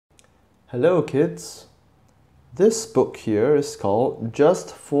Hello kids! This book here is called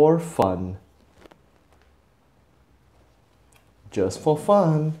Just for Fun. Just for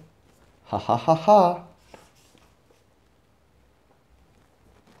fun. Ha ha ha ha.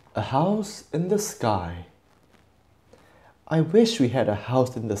 A house in the sky. I wish we had a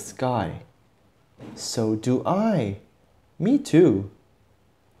house in the sky. So do I. Me too.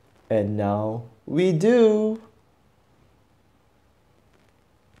 And now we do.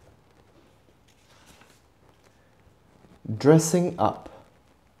 Dressing up.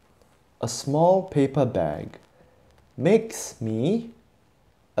 A small paper bag makes me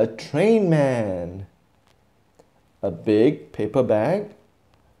a train man. A big paper bag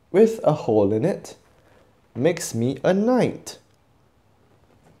with a hole in it makes me a knight.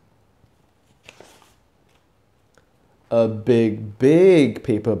 A big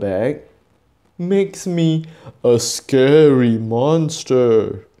paper bag makes me a scary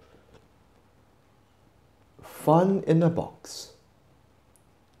monster. Fun in a box.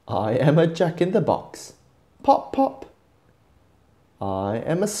 I am a jack-in-the-box. Pop, pop. I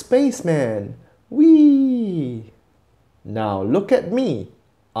am a spaceman. Whee! Now look at me.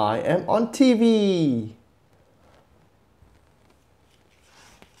 I am on TV.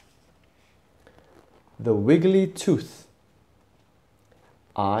 The wiggly tooth.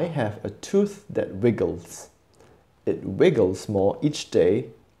 I have a tooth that wiggles. It wiggles more each day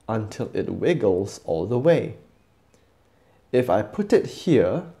until it wiggles all the way. If I put it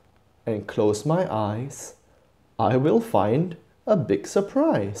here and close my eyes, I will find a big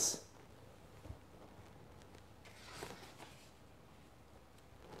surprise.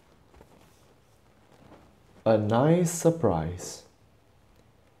 A nice surprise.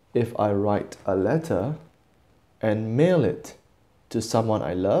 If I write a letter and mail it to someone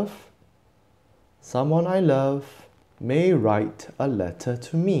I love may write a letter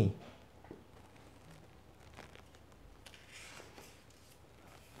to me.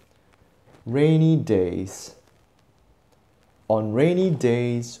 Rainy days. On rainy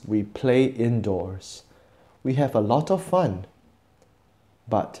days, we play indoors. We have a lot of fun.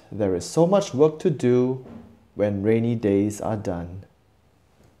 But there is so much work to do when rainy days are done.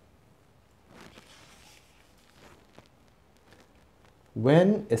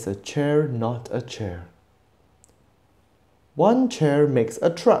 When is a chair not a chair? One chair makes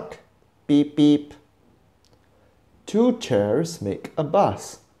a truck. Beep, beep. Two chairs make a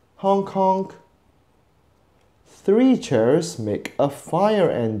bus. Honk, honk. Three chairs make a fire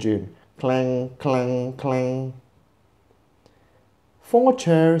engine. Clang, clang, clang. Four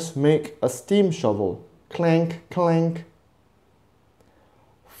chairs make a steam shovel. Clank, clank.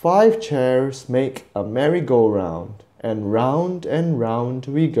 Five chairs make a merry-go-round. And round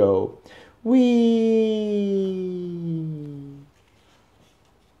we go. Whee!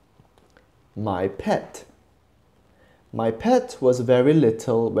 My pet. My pet was very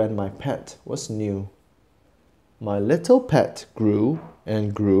little when my pet was new. My little pet grew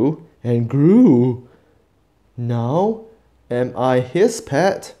and grew and grew. Now am I his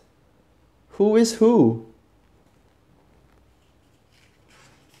pet? Who is who?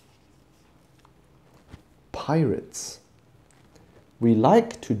 Pirates. We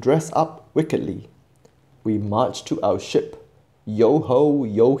like to dress up wickedly. We march to our ship, yo-ho,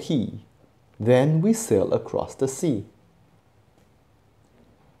 yo-hee. Then we sail across the sea.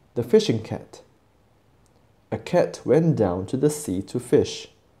 The fishing cat. A cat went down to the sea to fish.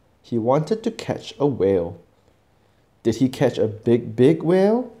 He wanted to catch a whale. Did he catch a big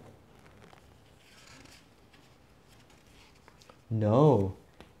whale? No,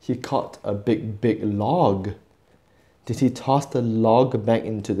 he caught a big log. Did he toss the log back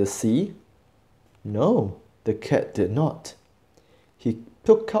into the sea? No, the cat did not. He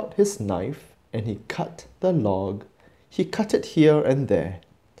took out his knife and he cut the log. He cut it here and there.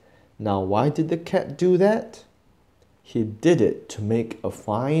 Now why did the cat do that? He did it to make a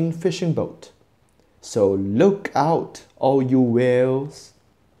fine fishing boat. So look out, all you whales.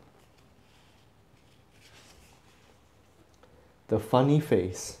 The funny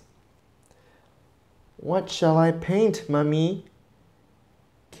face. What shall I paint, Mummy?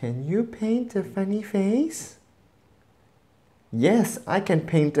 Can you paint a funny face? Yes, I can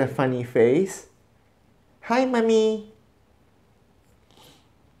paint a funny face. Hi, Mummy.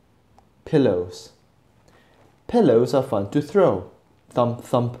 Pillows. Pillows are fun to throw. Thump,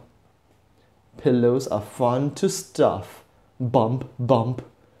 thump. Pillows are fun to stuff. Bump, bump.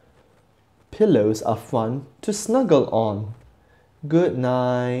 Pillows are fun to snuggle on. Good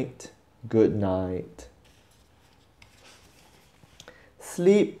night, good night.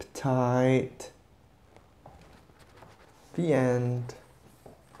 Sleep tight. The end.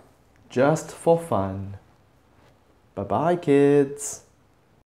 just for fun. Bye bye, kids.